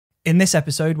In this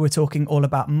episode, we're talking all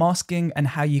about masking and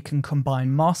how you can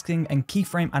combine masking and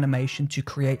keyframe animation to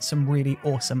create some really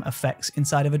awesome effects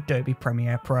inside of Adobe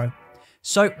Premiere Pro.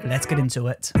 So let's get into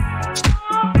it.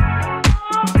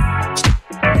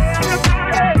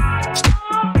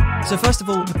 So first of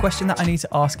all, the question that I need to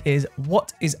ask is,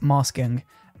 what is masking?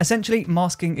 Essentially,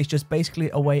 masking is just basically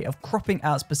a way of cropping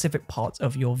out specific parts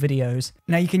of your videos.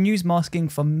 Now, you can use masking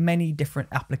for many different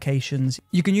applications.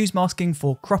 You can use masking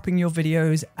for cropping your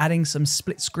videos, adding some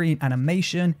split screen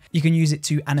animation. You can use it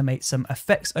to animate some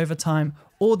effects over time,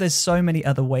 or there's so many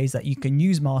other ways that you can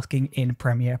use masking in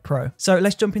Premiere Pro. So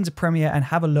let's jump into Premiere and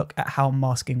have a look at how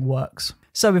masking works.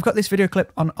 So we've got this video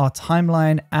clip on our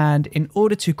timeline, and in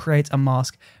order to create a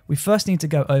mask, we first need to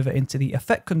go over into the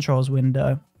Effect Controls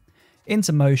window,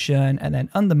 into Motion, and then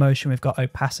under Motion we've got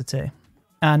Opacity.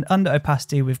 And under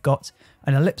Opacity we've got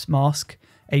an ellipse mask,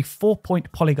 a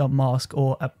 4-point polygon mask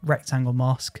or a rectangle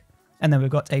mask, and then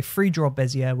we've got a free draw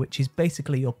Bezier, which is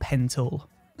basically your pen tool.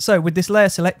 So with this layer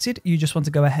selected, you just want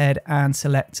to go ahead and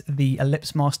select the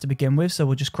ellipse mask to begin with, so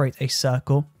we'll just create a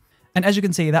circle. And as you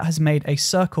can see, that has made a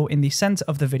circle in the center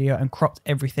of the video and cropped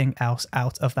everything else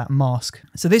out of that mask.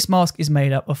 So this mask is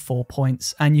made up of 4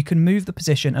 points, and you can move the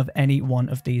position of any one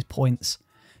of these points.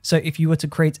 So if you were to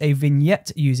create a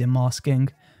vignette using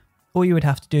masking, all you would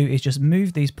have to do is just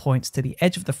move these points to the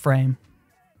edge of the frame.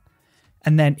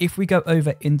 And then if we go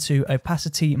over into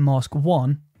Opacity Mask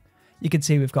 1, you can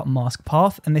see we've got Mask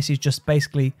Path, and this is just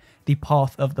basically the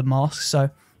path of the mask. So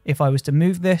if I was to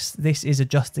move this, this is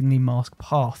adjusting the mask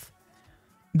path.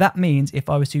 That means if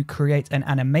I was to create an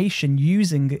animation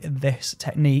using this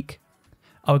technique,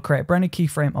 I would create a brand new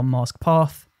keyframe on mask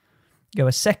path, go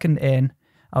a second in,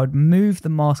 I would move the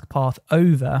mask path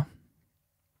over,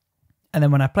 and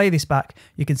then when I play this back,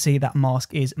 you can see that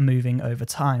mask is moving over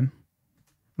time,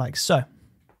 like so.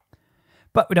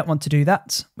 But we don't want to do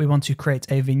that. We want to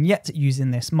create a vignette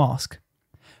using this mask.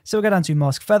 So we'll go down to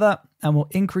Mask Feather, and we'll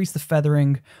increase the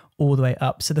feathering all the way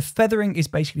up. So the feathering is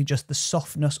basically just the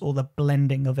softness or the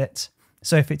blending of it.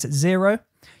 So if it's at 0,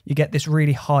 you get this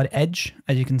really hard edge,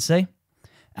 as you can see.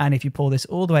 And if you pull this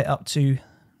all the way up to,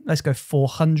 let's go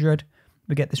 400,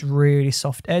 we get this really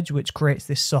soft edge, which creates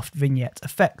this soft vignette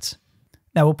effect.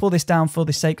 Now we'll pull this down for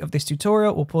the sake of this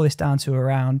tutorial. We'll pull this down to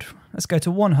around, let's go to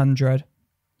 100.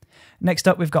 Next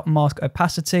up, we've got mask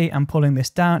opacity, and pulling this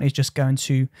down is just going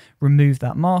to remove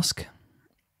that mask.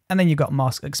 And then you've got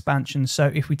mask expansion.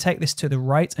 So if we take this to the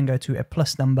right and go to a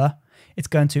plus number, it's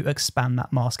going to expand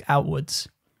that mask outwards.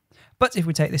 But if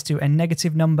we take this to a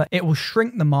negative number, it will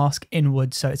shrink the mask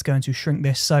inwards. So it's going to shrink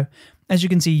this. So as you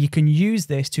can see, you can use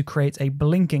this to create a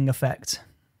blinking effect.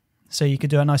 So you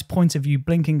could do a nice point of view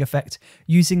blinking effect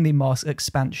using the mask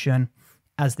expansion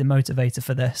as the motivator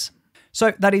for this.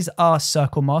 So that is our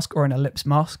circle mask or an ellipse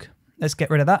mask. Let's get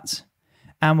rid of that.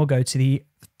 And we'll go to the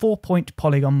 4-point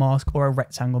polygon mask or a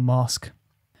rectangle mask.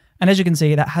 And as you can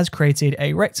see, that has created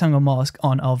a rectangle mask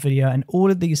on our video, and all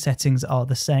of these settings are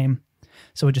the same.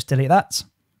 So we'll just delete that.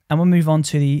 And we'll move on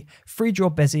to the free draw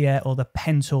Bezier or the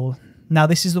pen tool. Now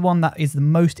this is the one that is the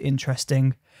most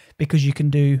interesting because you can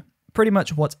do pretty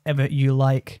much whatever you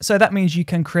like. So that means you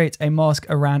can create a mask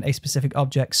around a specific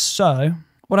object. So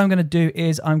what I'm going to do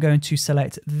is I'm going to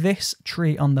select this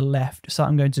tree on the left. So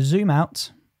I'm going to zoom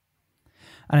out,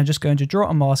 and I'm just going to draw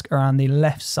a mask around the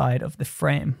left side of the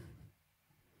frame,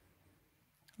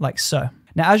 like so.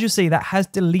 Now, as you'll see, that has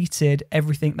deleted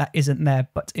everything that isn't there.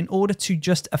 But in order to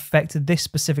just affect this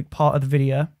specific part of the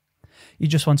video, you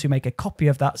just want to make a copy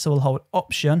of that. So we'll hold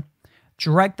Option,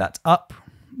 drag that up.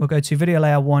 We'll go to Video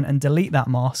Layer 1 and delete that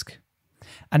mask.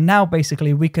 And now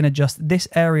basically we can adjust this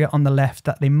area on the left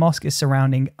that the mask is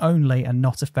surrounding only and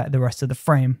not affect the rest of the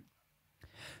frame.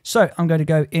 So I'm going to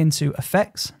go into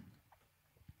Effects.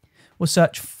 We'll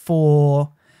search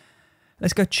for,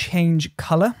 let's go Change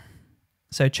Color.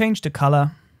 So Change to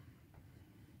Color.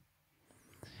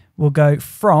 We'll go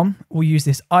from, we'll use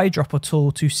this eyedropper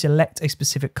tool to select a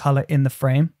specific color in the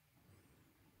frame.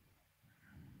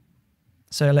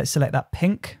 So let's select that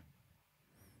pink.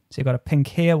 So you've got a pink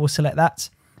here, we'll select that,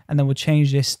 and then we'll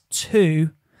change this to,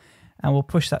 and we'll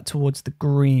push that towards the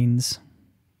greens.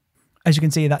 As you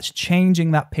can see, that's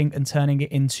changing that pink and turning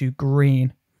it into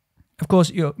green. Of course,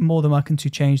 you're more than welcome to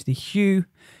change the hue.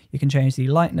 You can change the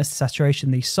lightness, the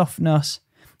saturation, the softness.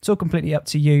 It's all completely up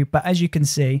to you. But as you can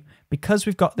see, because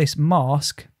we've got this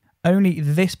mask, only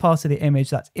this part of the image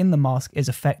that's in the mask is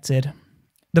affected.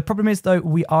 The problem is though,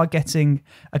 we are getting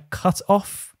a cut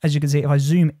off. As you can see, if I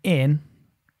zoom in,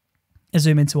 I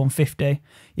zoom into 150,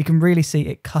 you can really see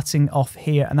it cutting off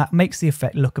here, and that makes the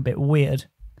effect look a bit weird.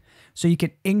 So you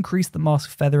can increase the mask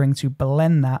feathering to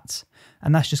blend that,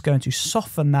 and that's just going to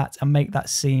soften that and make that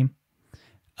seem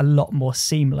a lot more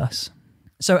seamless.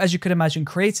 So as you could imagine,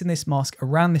 creating this mask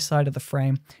around this side of the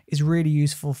frame is really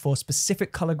useful for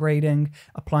specific color grading,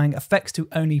 applying effects to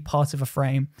only part of a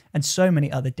frame, and so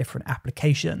many other different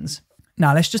applications.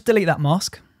 Now let's just delete that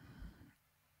mask.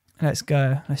 Let's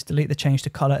delete the change to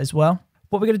color as well.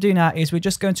 What we're going to do now is we're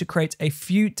just going to create a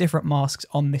few different masks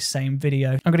on this same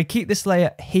video. I'm going to keep this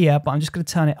layer here, but I'm just going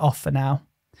to turn it off for now.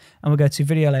 And we'll go to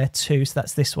video layer 2, so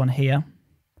that's this one here.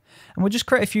 And we'll just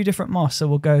create a few different masks. So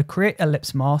we'll go create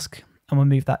ellipse mask, and we'll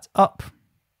move that up.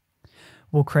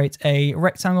 We'll create a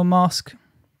rectangle mask,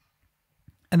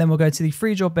 and then we'll go to the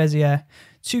free draw Bezier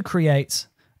to create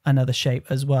another shape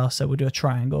as well. So we'll do a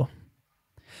triangle.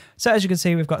 So as you can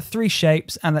see, we've got 3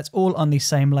 shapes, and that's all on the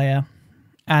same layer.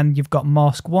 And you've got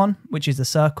mask 1, which is the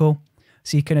circle.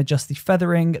 So you can adjust the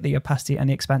feathering, the opacity, and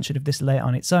the expansion of this layer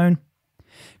on its own.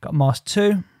 Got mask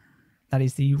 2, that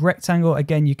is the rectangle.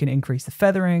 Again, you can increase the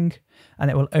feathering,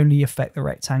 and it will only affect the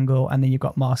rectangle. And then you've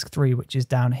got mask 3, which is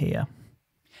down here.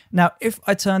 Now, if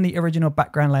I turn the original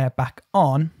background layer back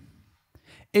on,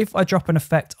 if I drop an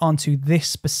effect onto this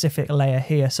specific layer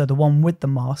here, so the one with the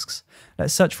masks,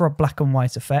 let's search for a black and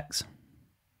white effect.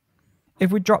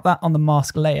 If we drop that on the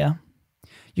mask layer,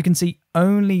 you can see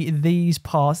only these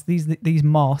parts, these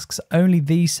masks, only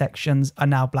these sections are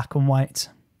now black and white.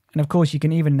 And of course, you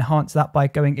can even enhance that by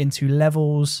going into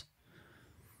levels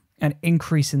and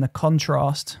increasing the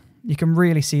contrast. You can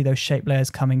really see those shape layers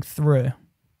coming through.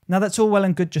 Now that's all well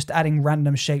and good just adding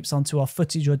random shapes onto our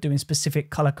footage or doing specific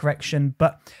color correction,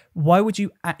 but why would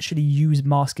you actually use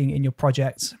masking in your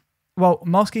project? Well,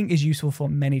 masking is useful for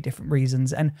many different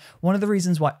reasons, and one of the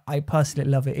reasons why I personally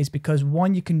love it is because,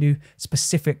 one, you can do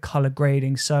specific color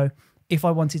grading. So if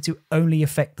I wanted to only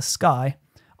affect the sky,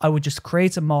 I would just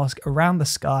create a mask around the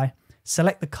sky,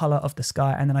 select the color of the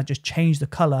sky, and then I just change the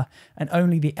color, and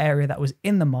only the area that was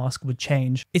in the mask would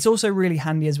change. It's also really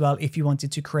handy as well if you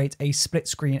wanted to create a split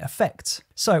screen effect.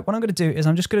 So what I'm going to do is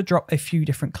I'm just going to drop a few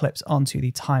different clips onto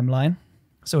the timeline.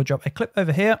 So we'll drop a clip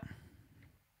over here,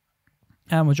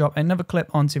 and we'll drop another clip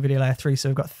onto video layer 3. So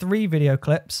we've got 3 video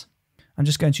clips. I'm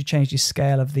just going to change the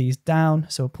scale of these down.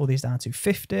 So we'll pull these down to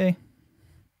 50.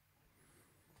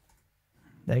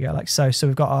 There you go, like so. So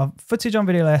we've got our footage on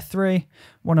video layer 3,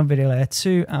 one on video layer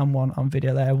 2, and one on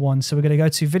video layer 1. So we're going to go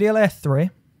to video layer 3.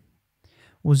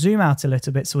 We'll zoom out a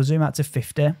little bit. So we'll zoom out to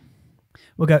 50.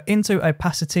 We'll go into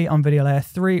opacity on video layer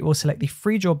 3. We'll select the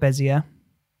free draw Bezier,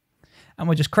 and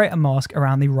we'll just create a mask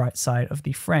around the right side of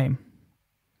the frame.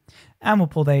 And we'll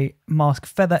pull the mask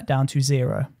feather down to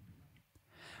 0.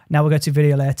 Now we'll go to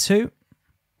video layer 2,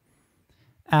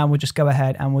 and we'll just go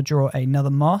ahead and we'll draw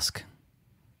another mask.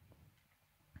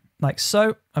 Like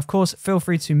so. Of course, feel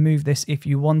free to move this if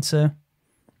you want to,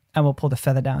 and we'll pull the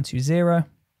feather down to 0.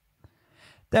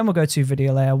 Then we'll go to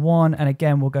video layer 1, and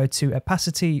again, we'll go to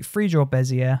opacity, free draw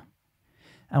Bezier,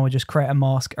 and we'll just create a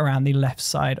mask around the left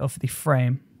side of the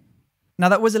frame. Now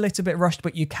that was a little bit rushed,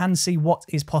 but you can see what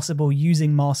is possible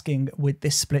using masking with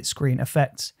this split screen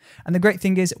effect. And the great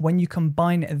thing is when you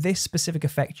combine this specific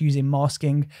effect using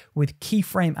masking with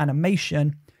keyframe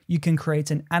animation, you can create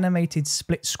an animated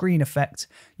split screen effect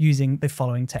using the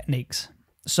following techniques.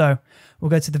 So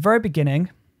we'll go to the very beginning.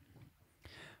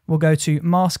 We'll go to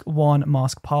mask 1,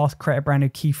 mask path, create a brand new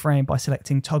keyframe by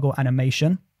selecting toggle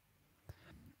animation.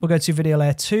 We'll go to video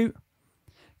layer 2,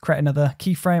 create another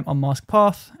keyframe on mask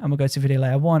path, and we'll go to video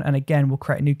layer 1, and again, we'll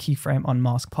create a new keyframe on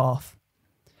mask path.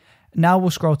 Now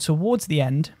we'll scroll towards the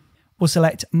end. We'll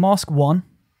select mask 1.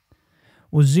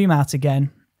 We'll zoom out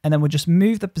again, and then we'll just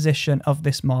move the position of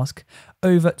this mask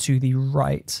over to the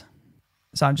right.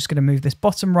 So I'm just going to move this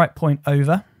bottom right point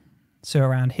over, so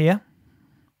around here.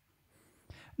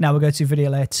 Now we'll go to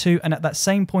video layer 2, and at that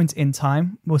same point in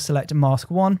time, we'll select mask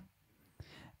 1,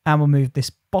 and we'll move this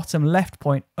bottom left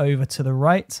point over to the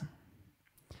right,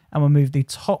 and we'll move the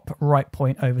top right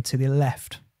point over to the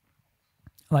left,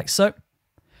 like so.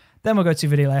 Then we'll go to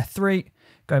video layer 3,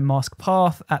 go mask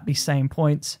path at the same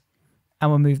point,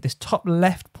 and we'll move this top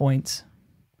left point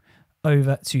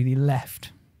over to the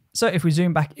left. So if we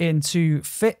zoom back into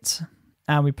fit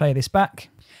and we play this back,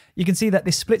 you can see that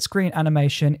this split screen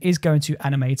animation is going to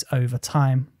animate over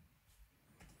time.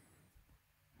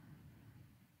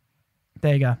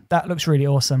 There you go. That looks really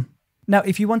awesome. Now,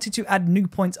 if you wanted to add new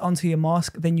points onto your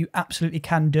mask, then you absolutely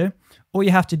can do. All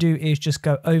you have to do is just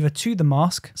go over to the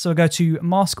mask. So we'll go to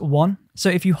mask 1. So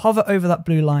if you hover over that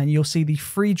blue line, you'll see the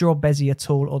free draw Bezier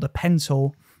tool or the pen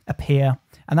tool appear,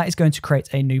 and that is going to create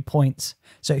a new point.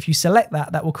 So if you select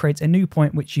that, that will create a new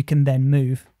point which you can then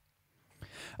move.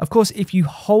 Of course, if you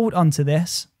hold onto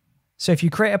this So if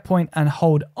you create a point and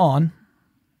hold on,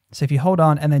 so if you hold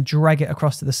on and then drag it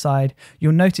across to the side,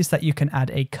 you'll notice that you can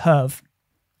add a curve.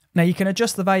 Now you can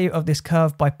adjust the value of this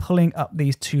curve by pulling up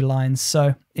these two lines.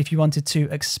 So if you wanted to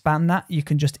expand that, you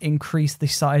can just increase the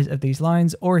size of these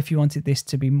lines. Or if you wanted this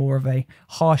to be more of a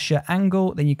harsher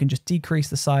angle, then you can just decrease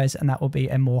the size and that will be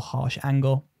a more harsh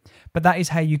angle. But that is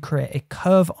how you create a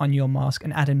curve on your mask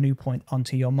and add a new point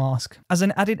onto your mask. As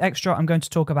an added extra, I'm going to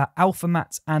talk about Alpha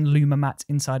Matte and Luma Matte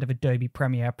inside of Adobe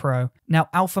Premiere Pro. Now,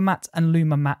 Alpha Matte and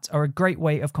Luma Matte are a great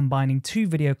way of combining two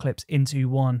video clips into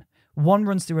one. One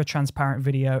runs through a transparent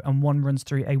video and one runs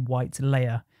through a white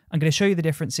layer. I'm going to show you the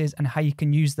differences and how you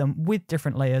can use them with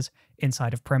different layers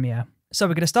inside of Premiere. So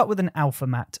we're going to start with an Alpha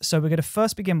Matte. So we're going to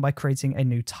first begin by creating a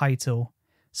new title.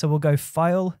 So we'll go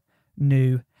File,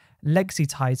 New, Legacy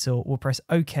Title. We'll press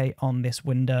OK on this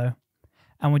window.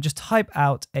 And we'll just type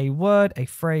out a word, a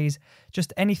phrase,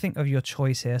 just anything of your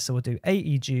choice here. So we'll do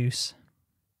AEJuice.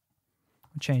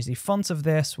 We'll change the font of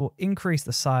this. We'll increase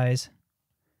the size.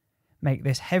 Make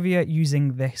this heavier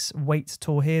using this weight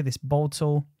tool here, this bold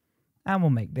tool, and we'll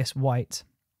make this white.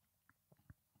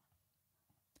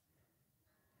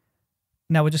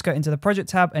 Now we'll just go into the project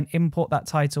tab and import that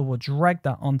title. We'll drag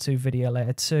that onto video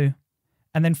layer 2.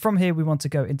 And then from here, we want to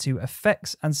go into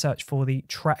effects and search for the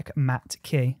track matte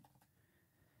key.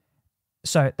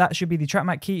 So that should be the track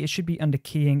matte key. It should be under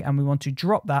keying, and we want to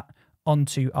drop that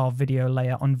onto our video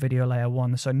layer on video layer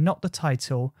 1. So not the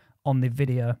title, on the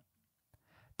video.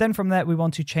 Then from there, we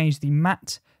want to change the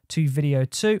matte to video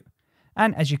 2.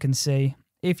 And as you can see,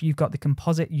 if you've got the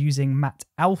composite using matte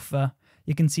alpha,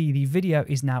 you can see the video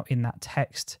is now in that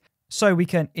text. So we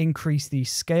can increase the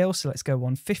scale. So let's go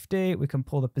 150. We can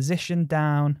pull the position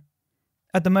down.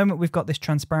 At the moment, we've got this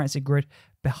transparency grid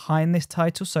behind this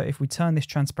title. So if we turn this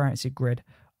transparency grid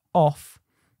off,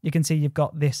 you can see you've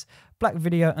got this black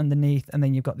video underneath, and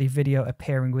then you've got the video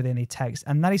appearing within the text.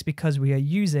 And that is because we are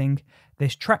using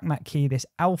this track matte key, this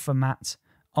alpha matte,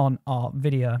 on our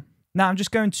video. Now I'm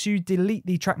just going to delete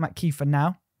the track matte key for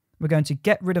now. We're going to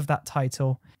get rid of that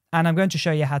title, and I'm going to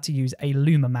show you how to use a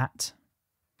Luma matte.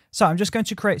 So I'm just going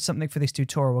to create something for this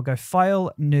tutorial. We'll go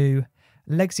File, New,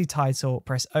 Legacy Title,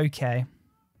 press OK.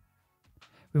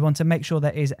 We want to make sure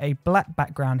there is a black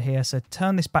background here. So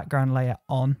turn this background layer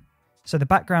on. So the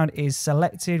background is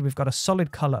selected. We've got a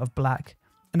solid color of black.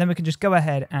 And then we can just go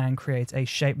ahead and create a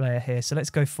shape layer here. So let's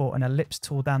go for an ellipse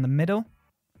tool down the middle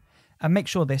and make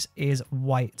sure this is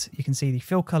white. You can see the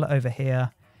fill color over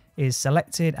here is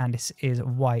selected and this is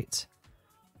white.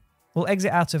 We'll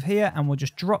exit out of here and we'll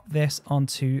just drop this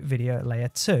onto video layer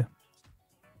 2.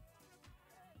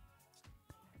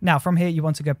 Now from here, you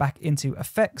want to go back into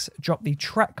effects, drop the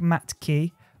track matte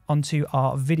key onto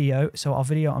our video. So our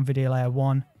video on video layer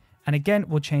 1. And again,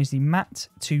 we'll change the matte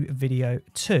to video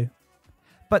 2.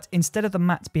 But instead of the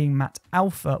matte being matte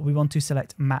alpha, we want to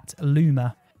select matte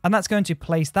Luma. And that's going to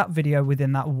place that video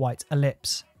within that white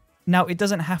ellipse. Now, it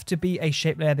doesn't have to be a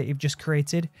shape layer that you've just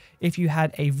created. If you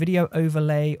had a video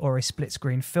overlay or a split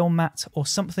screen film matte or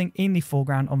something in the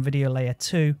foreground on video layer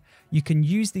 2, you can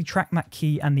use the track matte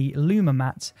key and the Luma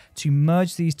matte to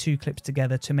merge these two clips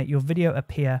together to make your video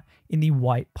appear in the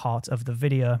white part of the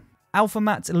video. Alpha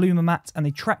Matte, Luma Matte, and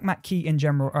the track matte key in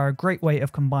general are a great way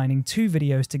of combining two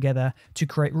videos together to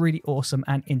create really awesome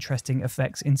and interesting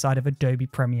effects inside of Adobe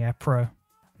Premiere Pro.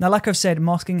 Now, like I've said,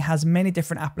 masking has many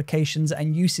different applications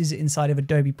and uses inside of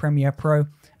Adobe Premiere Pro,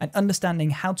 and understanding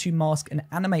how to mask and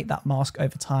animate that mask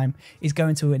over time is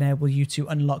going to enable you to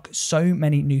unlock so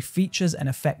many new features and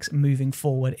effects moving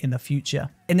forward in the future.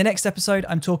 In the next episode,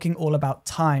 I'm talking all about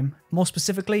time, more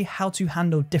specifically how to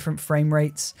handle different frame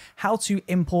rates, how to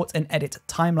import and edit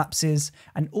time lapses,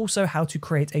 and also how to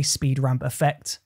create a speed ramp effect.